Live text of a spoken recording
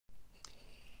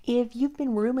If you've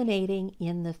been ruminating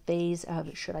in the phase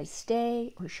of should I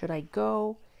stay or should I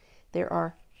go, there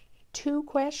are 2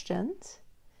 questions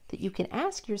that you can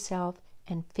ask yourself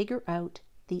and figure out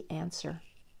the answer.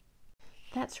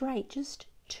 That's right, just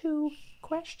 2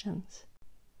 questions.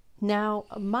 Now,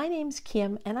 my name's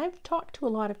Kim, and I've talked to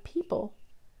a lot of people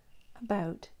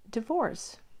about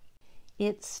divorce.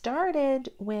 It started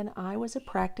when I was a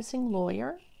practicing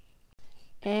lawyer,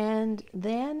 and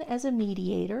then as a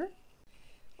mediator.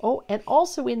 Oh, and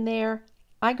also in there,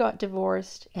 I got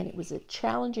divorced, and it was a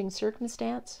challenging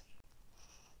circumstance.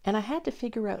 And I had to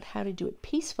figure out how to do it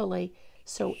peacefully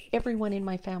so everyone in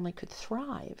my family could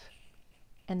thrive.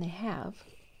 And they have.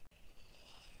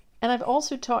 And I've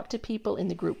also talked to people in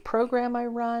the group program I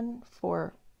run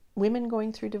for women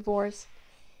going through divorce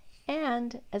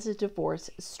and as a divorce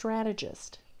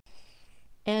strategist.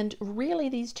 And really,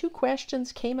 these 2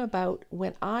 questions came about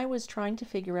when I was trying to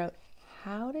figure out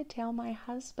how to tell my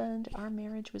husband our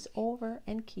marriage was over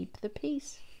and keep the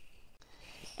peace.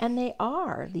 And they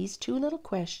are these 2 little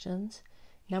questions.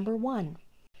 Number 1,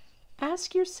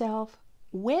 ask yourself,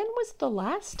 when was the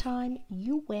last time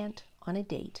you went on a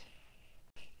date?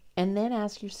 And then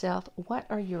ask yourself, what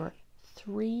are your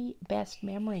 3 best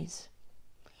memories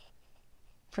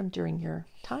from during your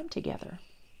time together?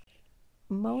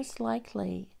 Most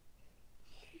likely,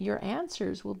 your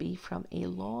answers will be from a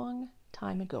long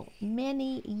time ago,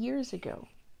 many years ago.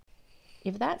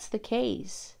 If that's the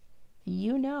case,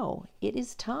 you know it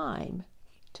is time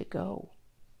to go.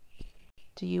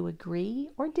 Do you agree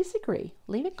or disagree?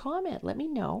 Leave a comment, let me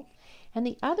know. And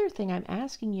the other thing I'm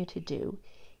asking you to do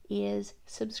is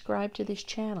subscribe to this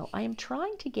channel. I am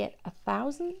trying to get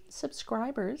 1,000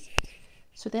 subscribers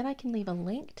so then I can leave a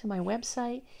link to my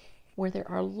website where there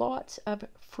are lots of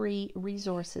free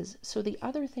resources. So the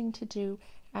other thing to do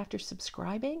after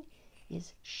subscribing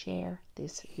is share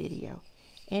this video.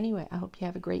 Anyway, I hope you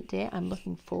have a great day. I'm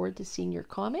looking forward to seeing your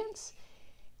comments,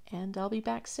 and I'll be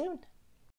back soon.